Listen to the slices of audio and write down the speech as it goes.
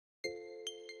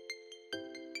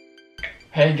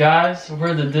Hey guys,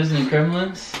 we're the Disney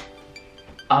Gremlins.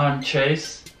 I'm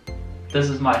Chase. This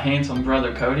is my handsome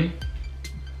brother Cody.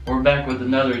 We're back with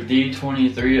another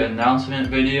D23 announcement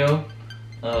video.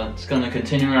 It's going to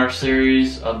continue our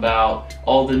series about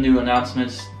all the new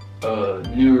announcements,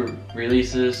 new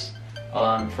releases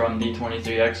from D23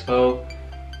 Expo.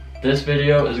 This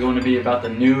video is going to be about the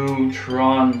new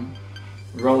Tron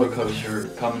roller coaster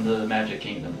coming to the Magic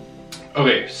Kingdom.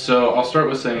 Okay, so I'll start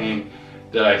with saying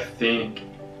that I think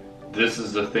this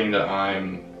is the thing that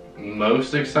I'm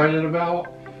most excited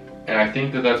about, and I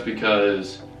think that that's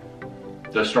because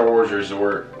the Star Wars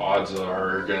Resort odds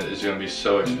are is gonna be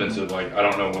so expensive. Like, I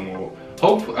don't know when we'll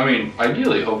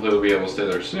ideally hopefully we'll be able to stay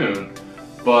there soon,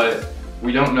 but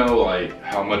we don't know like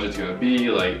how much it's gonna be.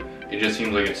 Like, it just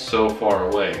seems like it's so far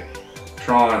away.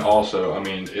 Tron also, I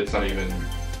mean, it's not even,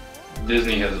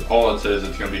 Disney has, all it says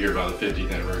it's gonna be here by the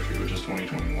 50th anniversary, which is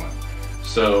 2021.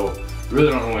 So we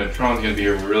really don't know when Tron's gonna be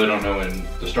here. We really don't know when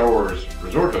the Star Wars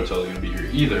Resort Hotel is gonna be here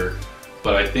either.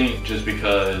 But I think just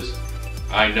because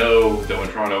I know that when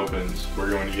Tron opens, we're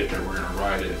going to get there, we're gonna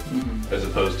ride it, as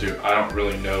opposed to, I don't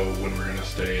really know when we're gonna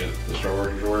stay at the Star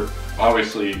Wars Resort.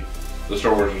 Obviously, the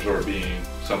Star Wars Resort being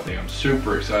something I'm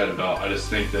super excited about, I just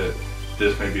think that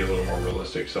this may be a little more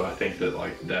realistic. So I think that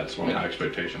like that's why my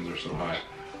expectations are so high.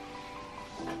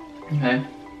 Okay.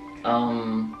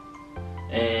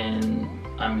 And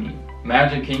I mean,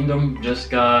 Magic Kingdom just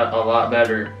got a lot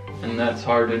better, and that's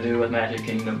hard to do with Magic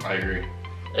Kingdom. I agree.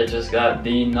 It just got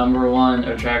the #1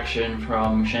 attraction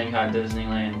from Shanghai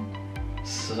Disneyland,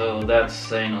 so that's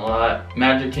saying a lot.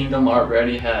 Magic Kingdom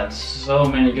already had so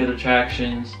many good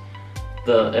attractions.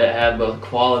 It had both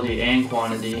quality and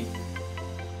quantity,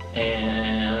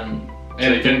 and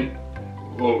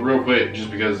well, real quick, just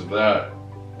because of that,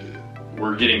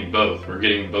 we're getting both. We're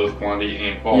getting both quantity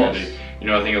and quality. Yes. You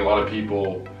know, I think a lot of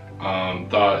people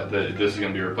thought that this is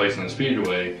going to be replacing the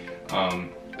Speedway.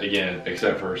 Again,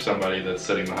 except for somebody that's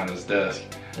sitting behind his desk.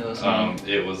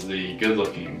 It was the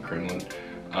good-looking Kremlin.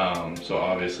 So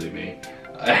obviously me.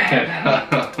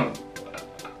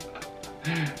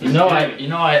 You know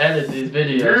I edit these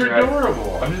videos. You're right?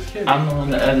 adorable. I'm just kidding. I'm the one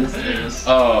that edits these.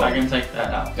 I can take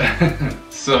that out.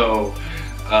 So,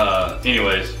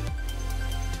 anyways,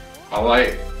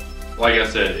 like I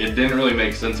said, it didn't really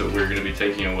make sense that we were going to be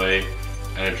taking away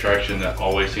an attraction that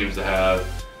always seems to have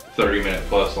 30-minute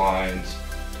plus lines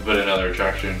to put another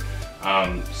attraction.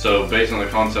 So based on the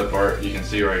concept art you can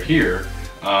see right here,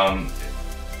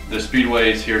 the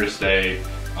Speedway is here to stay.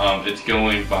 It's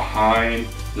going behind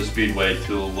the Speedway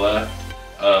to the left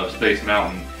of Space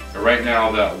Mountain. And right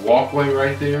now that walkway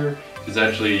right there is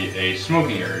actually a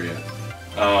smoking area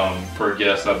for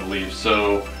guests, I believe.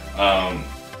 So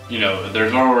you know,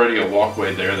 there's already a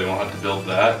walkway there. They won't have to build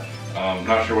that.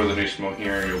 Not sure where the new smoking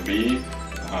area will be.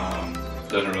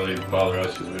 Doesn't really bother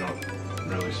us because we don't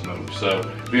really smoke. So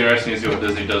it'll be interesting to see what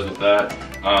Disney does with that.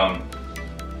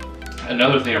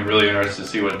 Another thing I'm really interested to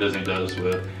see what Disney does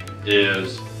with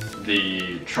is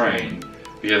the train.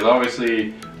 Because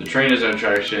obviously the train is an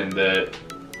attraction that,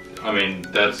 I mean,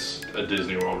 that's a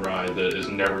Disney World ride that is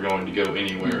never going to go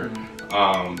anywhere.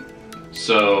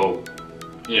 So,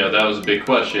 you know, that was a big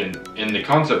question. In the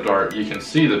concept art, you can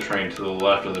see the train to the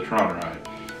left of the Tron ride.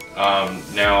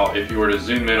 Now, if you were to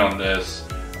zoom in on this,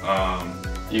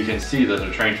 you can see that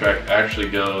the train track actually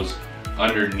goes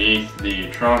underneath the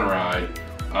Tron ride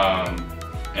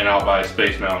and out by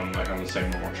Space Mountain, like on the same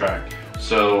normal track.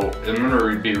 So I'm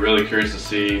going to be really curious to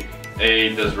see,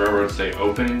 A, does railroad stay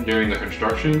open during the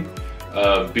construction?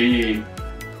 B,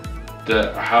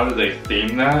 how do they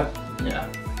theme that? Yeah.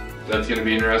 That's going to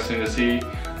be interesting to see.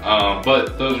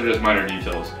 But those are just minor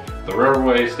details. The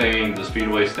railway staying, the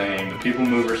Speedway staying, the People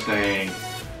Mover staying,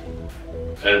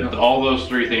 and all those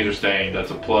three things are staying.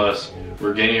 That's a plus.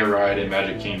 We're getting a ride in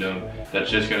Magic Kingdom that's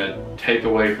just going to take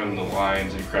away from the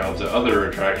lines and crowds at other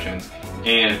attractions.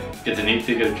 And it's a neat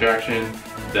ticket attraction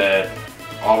that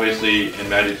obviously in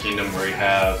Magic Kingdom, where you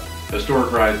have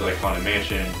historic rides like Haunted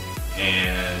Mansion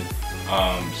and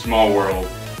Small World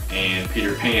and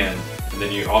Peter Pan, and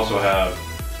then you also have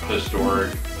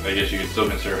historic, I guess you could still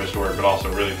consider historic, but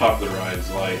also really popular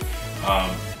rides like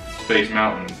Space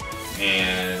Mountain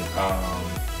and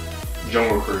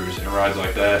Jungle Cruise and rides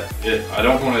like that. I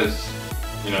don't want to,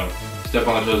 you know, step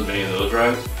on the toes of any of those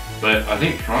rides, but I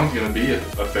think Tron's going to be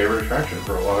a favorite attraction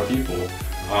for a lot of people.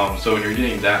 So when you're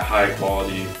getting that high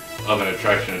quality of an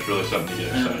attraction, it's really something to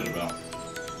get excited about.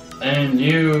 And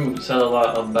you said a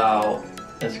lot about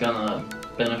it's going to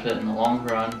benefit in the long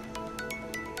run,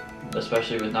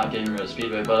 especially with not getting rid of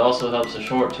Speedway, but it also helps the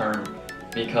short term,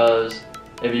 because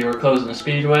if you were closing the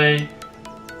Speedway,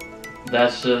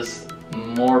 that's just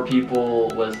more people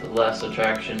with less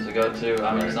attractions to go to.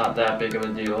 I mean, it's not that big of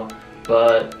a deal,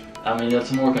 but I mean,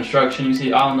 it's more construction you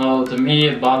see. I don't know, to me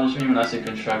it bothers me when I see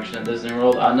construction at Disney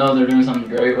World. I know they're doing something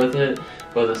great with it,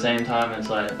 but at the same time it's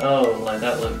like, oh, like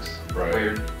that looks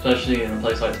weird, especially in a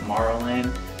place like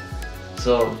Tomorrowland.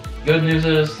 So good news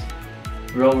is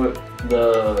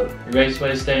the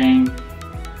raceway staying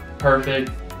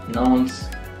perfect. No one's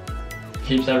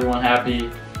keeps everyone happy.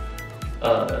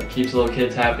 Keeps little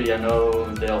kids happy. I know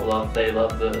they love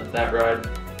that ride.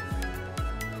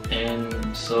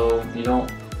 And so you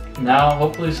don't now.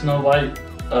 Hopefully Snow White,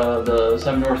 the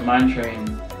Seven Dwarfs Mine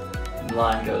Train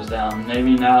line goes down.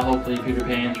 Maybe now hopefully Peter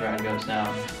Pan's ride goes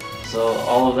down. So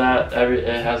all of that,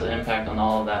 it has an impact on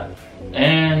all of that,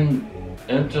 and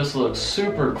it just looks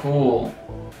super cool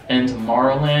in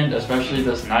Tomorrowland, especially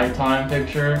this nighttime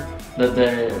picture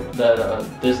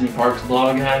that Disney Parks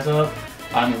blog has up.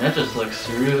 I mean, that just looks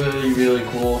really, really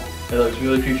cool. It looks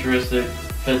really futuristic,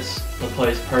 fits the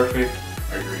place perfect.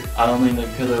 I agree. I don't think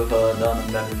they could have done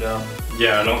a better job.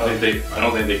 Yeah, I don't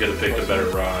think they could have picked a better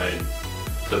ride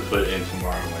to put in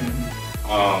Tomorrowland.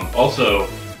 Mm-hmm. Also,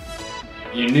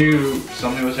 you knew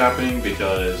something was happening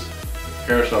because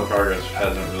Carousel Progress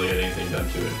hasn't really had anything done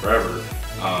to it forever.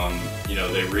 You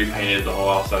know, they repainted the whole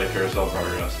outside of Carousel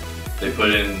Progress. They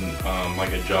put in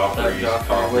like a Joffrey's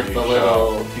coffee with the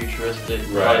little futuristic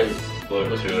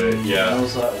look to it. Yeah,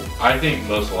 I think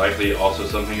most likely also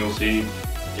something you'll see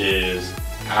is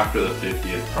after the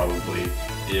 50th probably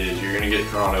is you're gonna get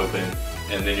Tron open,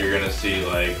 and then you're gonna see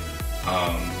like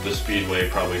the Speedway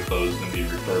probably closed and be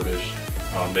refurbished.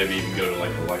 Maybe even go to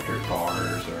like electric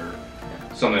cars or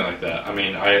something like that. I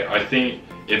mean, I think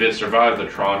if it survived the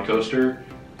Tron coaster,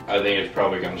 I think it's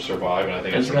probably going to survive, and I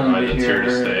think it's a ride that's here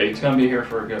to stay. It's going to be here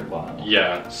for a good while.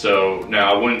 Yeah, so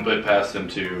now I wouldn't put past them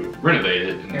to renovate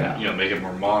it and you know, make it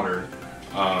more modern.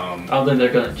 I don't think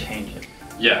they're going to change it.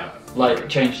 Yeah. Like,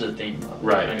 change the theme of it.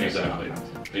 Right,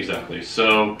 exactly.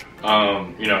 So,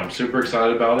 you know, I'm super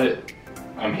excited about it.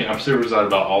 I mean, I'm super excited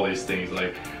about all these things.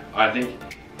 Like, I think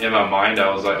in my mind,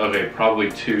 I was like, okay,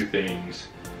 probably 2 things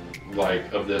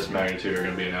like of this magnitude are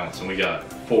going to be announced, and we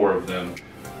got 4 of them.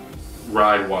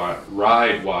 Ride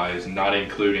wise, not even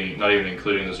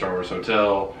including the Star Wars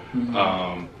Hotel,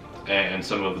 and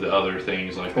some of the other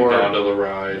things like the gondola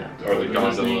ride or the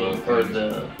gondola or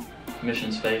the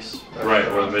Mission Space restaurant.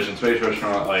 Or the Mission Space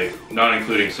restaurant, like not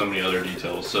including so many other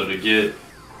details. So to get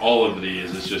all of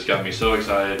these, it's just got me so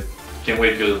excited. Can't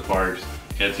wait to go to the parks,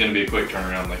 and it's gonna be a quick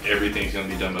turnaround. Like everything's gonna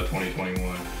be done by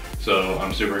 2021. So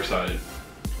I'm super excited.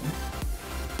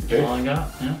 That's all I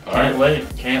got. Yeah.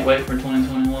 Can't wait for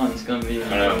 2021. It's gonna be. I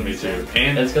know, me too.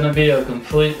 And it's gonna be a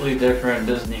completely different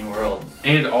Disney World.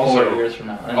 And also 4 years from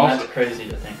now, and that's crazy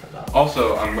to think about.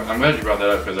 Also, I'm glad you brought that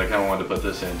up because I kind of wanted to put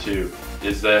this in too.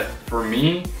 Is that for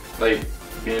me, like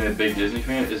being a big Disney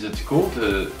fan, is it's cool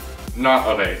to not.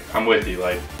 Okay, I'm with you.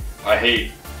 Like I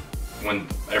hate when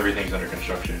everything's under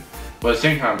construction, but at the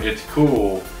same time, it's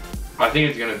cool. I think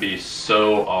it's gonna be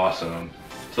so awesome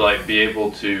to like be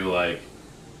able to like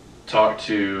talk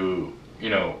to, you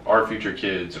know, our future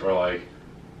kids or like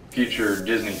future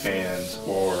Disney fans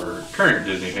or current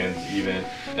Disney fans even,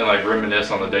 and like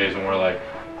reminisce on the days when we're like,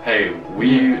 hey,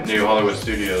 we knew Hollywood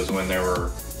Studios when there were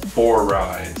 4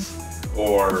 rides,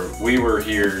 or we were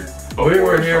here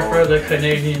for the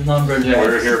Canadian Lumberjacks.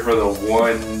 We were here for the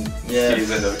 1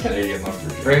 season of Canadian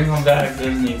Lumberjacks. Bring them back,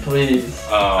 Disney, please.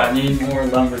 I need more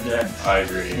Lumberjacks. I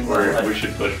agree. We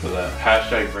should push for that.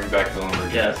 Hashtag bring back the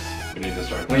Lumberjacks. Yes. We need to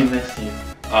start that. We miss you.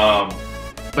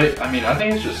 But I mean, I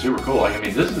think it's just super cool. Like, I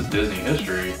mean, this is Disney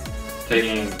history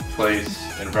taking place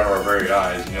in front of our very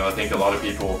eyes. You know, I think a lot of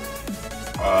people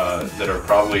that are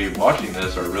probably watching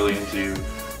this are really into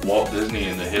Walt Disney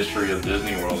and the history of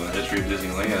Disney World and the history of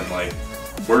Disneyland. Like,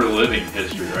 we're living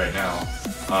history right now.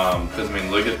 Because I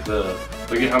mean, look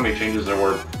at how many changes there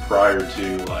were prior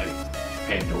to like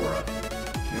Pandora.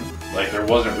 Like there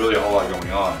wasn't really a whole lot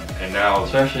going on, and now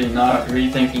especially not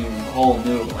rethinking whole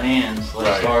new lands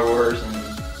like Star Wars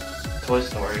and Toy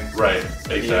Story. Right,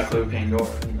 exactly. Pandora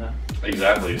in that.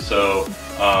 Exactly. So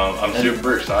I'm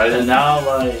super excited. And now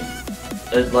like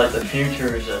the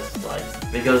future is just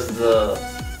like, because the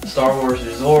Star Wars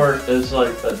Resort is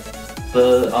like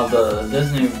the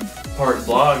Disney Park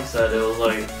blog said it was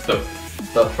like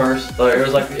the first,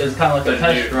 it's kind of like a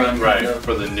test run,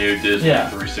 for the new Disney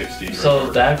 360. So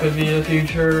that could be the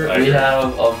future. We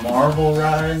have a Marvel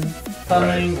ride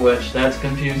coming, which that's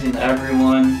confusing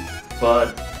everyone,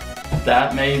 but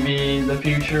that may be the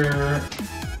future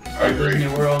of Disney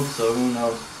World. So who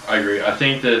knows? I agree. I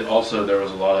think that also there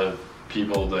was a lot of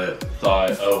people that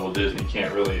thought, oh well, Disney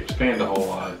can't really expand a whole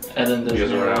lot And then Disney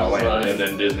because we're not was land, like, and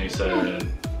then Disney said,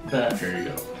 that. here you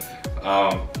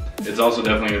go. It's also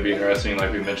definitely going to be interesting,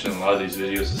 like we mentioned in a lot of these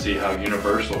videos, to see how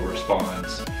Universal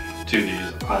responds to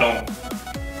these.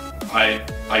 I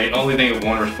can only think of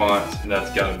one response, and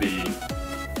that's got to be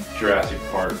Jurassic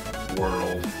Park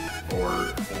World or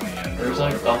Land. There's or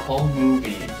like whatever. a whole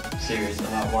movie series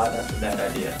about why that's a bad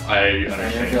idea. I And you're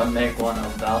understand. gonna make one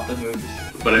about the movies.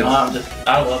 But it's, No,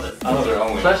 I love it. I love they're it.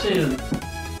 only- Especially,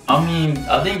 I mean,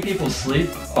 I think people sleep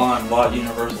on what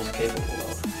Universal's capable of.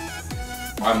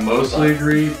 I mostly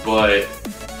agree, but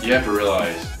you have to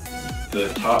realize the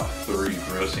top 3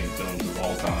 grossing films of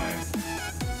all time.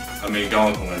 I mean,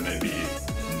 Gone with the Wind may be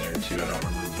in there too, I don't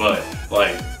remember. But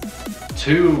like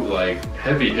 2 like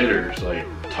heavy hitters, like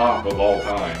top of all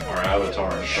time, are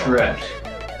Avatar and Star Shrek. Wars.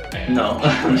 And No,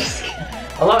 I'm just kidding.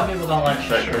 A lot of people don't like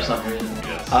Shrek for some reason.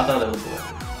 Yes. I thought it was cool.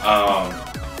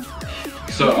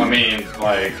 So I mean,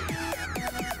 like,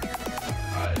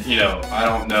 you know, I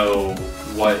don't know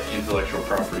what intellectual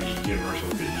property Universal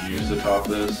could use to top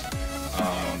this,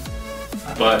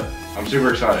 but I'm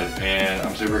super excited, and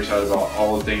I'm super excited about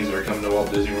all the things that are coming to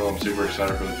Walt Disney World. I'm super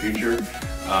excited for the future.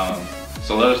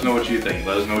 So let us know what you think.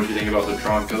 Let us know what you think about the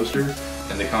Tron coaster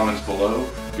in the comments below.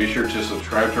 Be sure to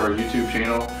subscribe to our YouTube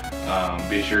channel.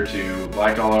 Be sure to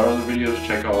like all our other videos,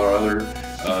 check all our other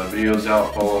videos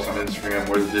out, follow us on Instagram.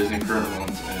 We're the Disney Current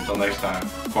Ones, and until next time,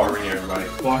 Quadrini everybody.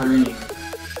 Quadrini.